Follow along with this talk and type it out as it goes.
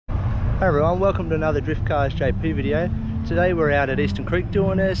Hey everyone, welcome to another Drift Cars JP video. Today we're out at Eastern Creek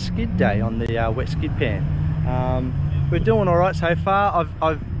doing a skid day on the wet skid pan. We're doing alright so far.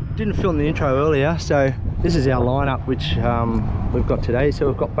 I didn't film the intro earlier, so this is our lineup which we've got today. So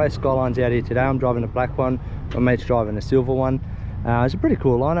we've got both Skylines out here today. I'm driving the black one, my mate's driving the silver one. It's a pretty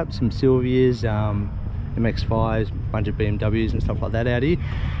cool lineup, some Silvias, MX-5s, a bunch of BMWs and stuff like that out here.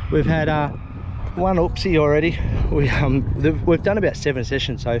 We've had one oopsie already. We've done about 7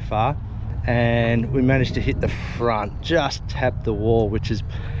 sessions so far, and we managed to hit the front, just tapped the wall, which is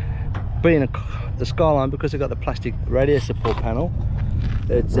being the Skyline, because it's got the plastic radiator support panel.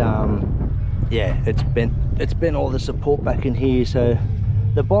 It's yeah, it's bent all the support back in here, so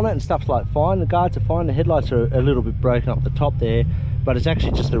the bonnet and stuff's like fine, the guards are fine, the headlights are a little bit broken up the top there, but it's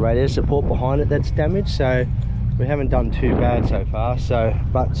actually just the radiator support behind it that's damaged. So we haven't done too bad so far,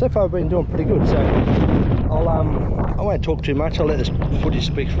 but so far we've been doing pretty good. So I won't talk too much, I'll let this footage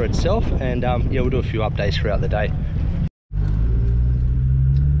speak for itself, and yeah, we'll do a few updates throughout the day.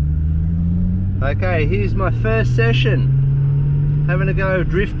 Okay, here's my first session, having a go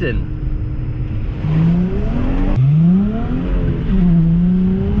drifting.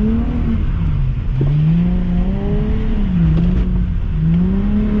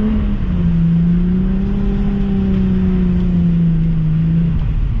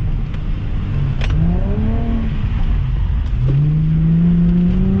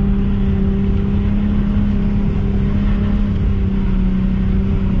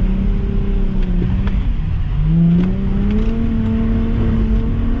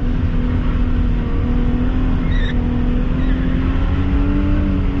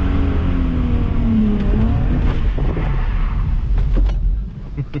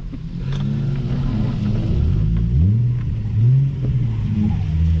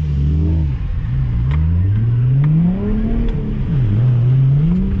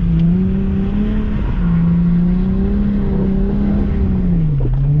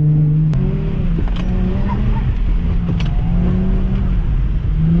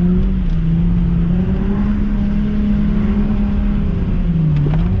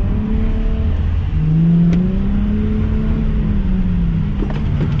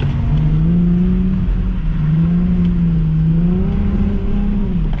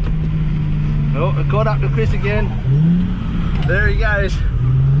 Caught up to Chris again. There he goes.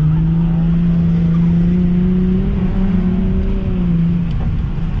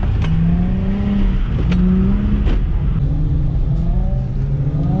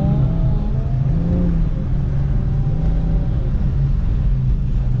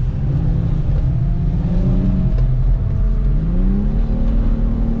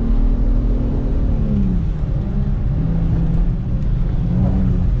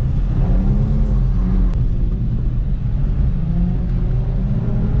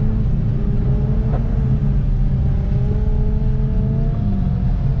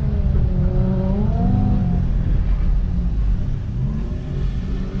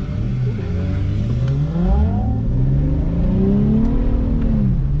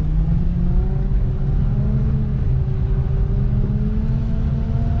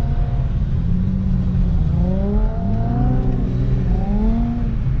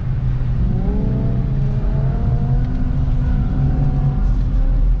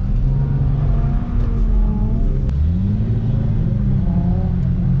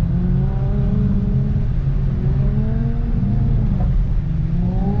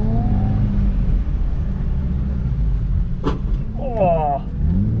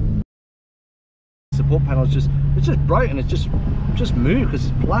 Support panel is it's just broken. It's just moved because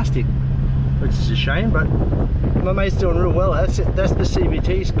it's plastic, which is a shame, but my mate's doing real well. That's the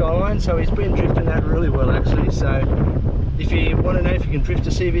CVT Skyline, so he's been drifting that really well actually. So if you want to know if you can drift a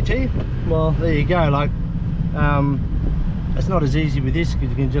CVT, well, there you go. Like it's not as easy with this, because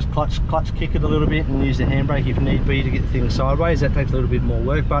you can just clutch kick it a little bit and use the handbrake if need be to get things sideways. That takes a little bit more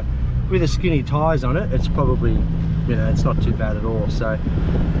work, but with the skinny tyres on it, it's probably, you know, it's not too bad at all. So,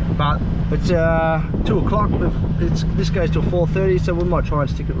 but it's 2 o'clock. This goes till 4:30, so we might try and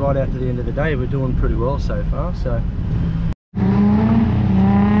stick it right out to the end of the day. We're doing pretty well so far. So.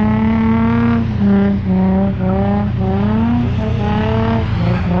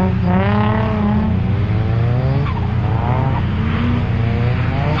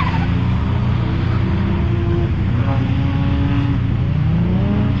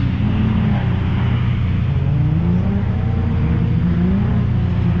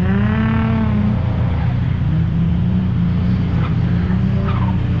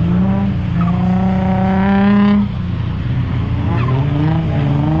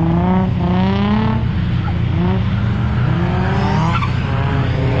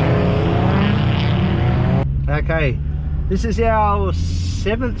 Okay, this is our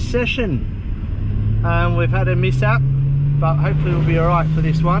 7th session. We've had a mishap, but hopefully we'll be alright for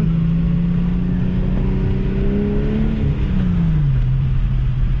this one.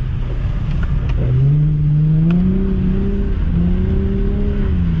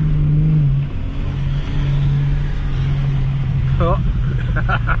 Oh.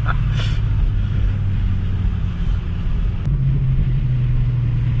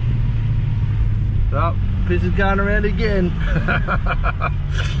 Oh, Chris is going around again.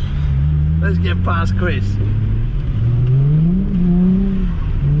 Let's get past Chris.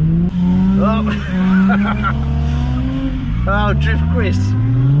 Oh, oh, drift Chris.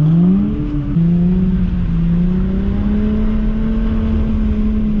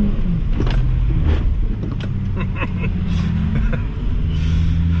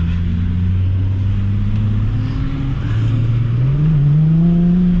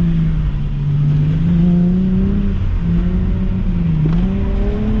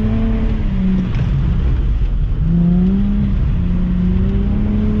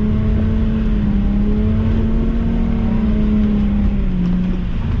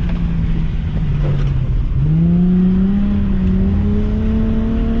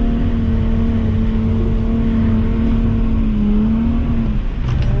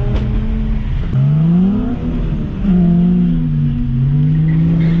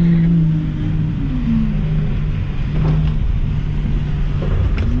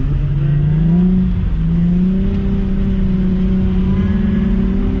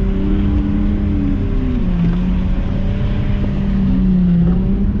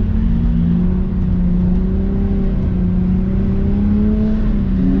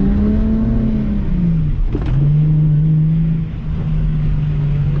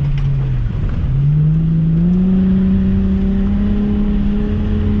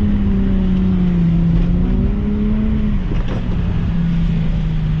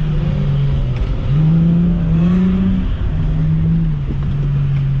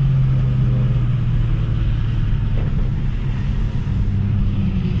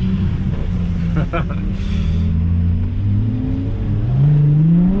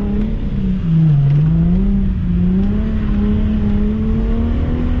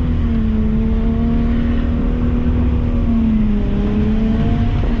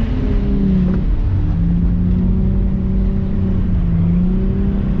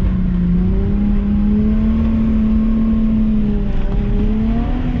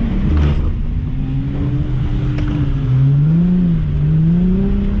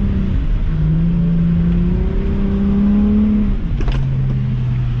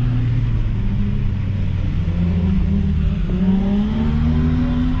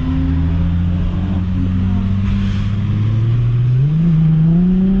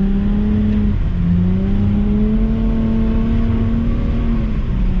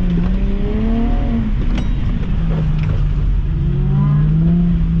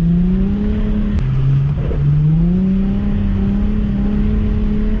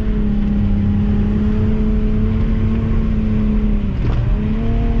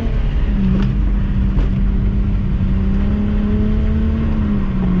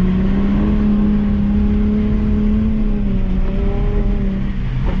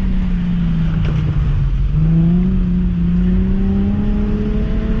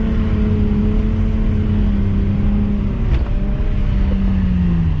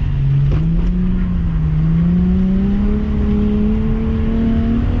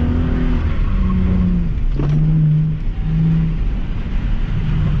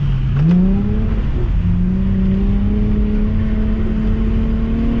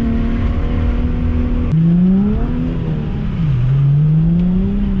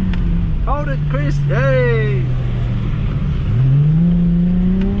 Chris, hey!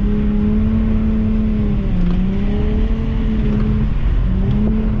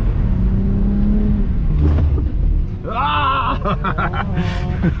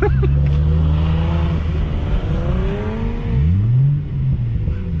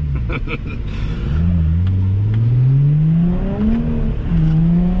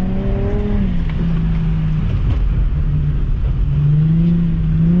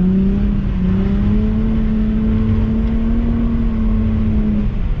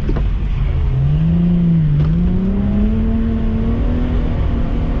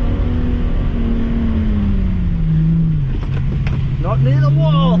 Not near the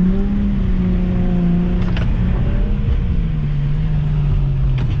wall.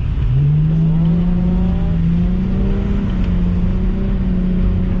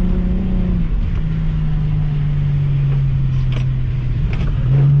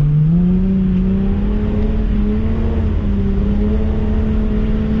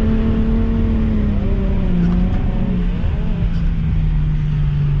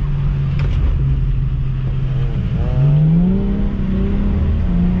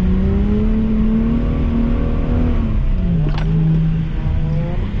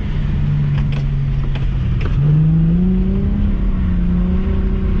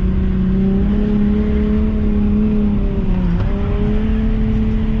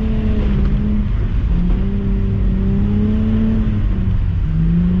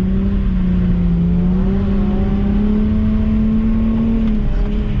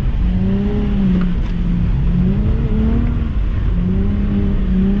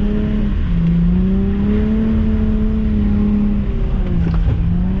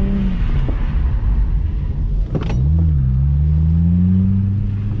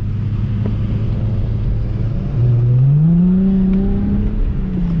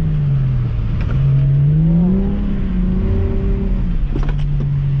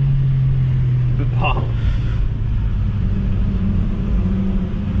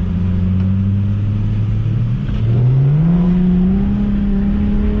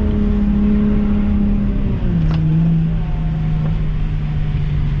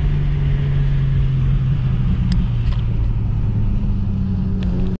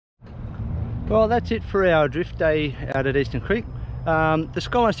 that's it for our drift day out at Eastern Creek. The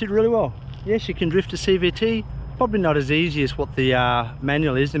Skylines did really well. Yes, you can drift a CVT, probably not as easy as what the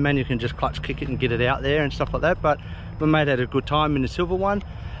manual is. The manual can just clutch kick it and get it out there and stuff like that, but my mate had a good time in the silver one.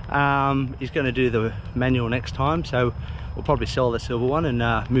 He's going to do the manual next time, so we'll probably sell the silver one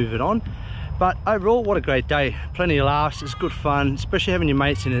and move it on. But overall, what a great day. Plenty of laughs, it's good fun, especially having your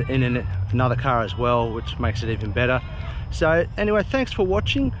mates in another car as well, which makes it even better. So anyway, thanks for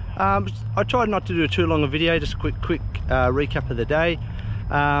watching. I tried not to do too long a video, just a quick recap of the day.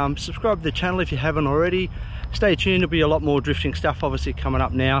 Subscribe to the channel if you haven't already. Stay tuned, there'll be a lot more drifting stuff obviously coming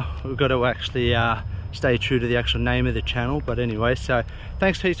up now. We've got to actually stay true to the actual name of the channel. But anyway, so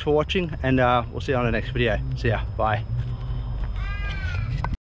thanks heaps for watching, and we'll see you on the next video. See ya, bye.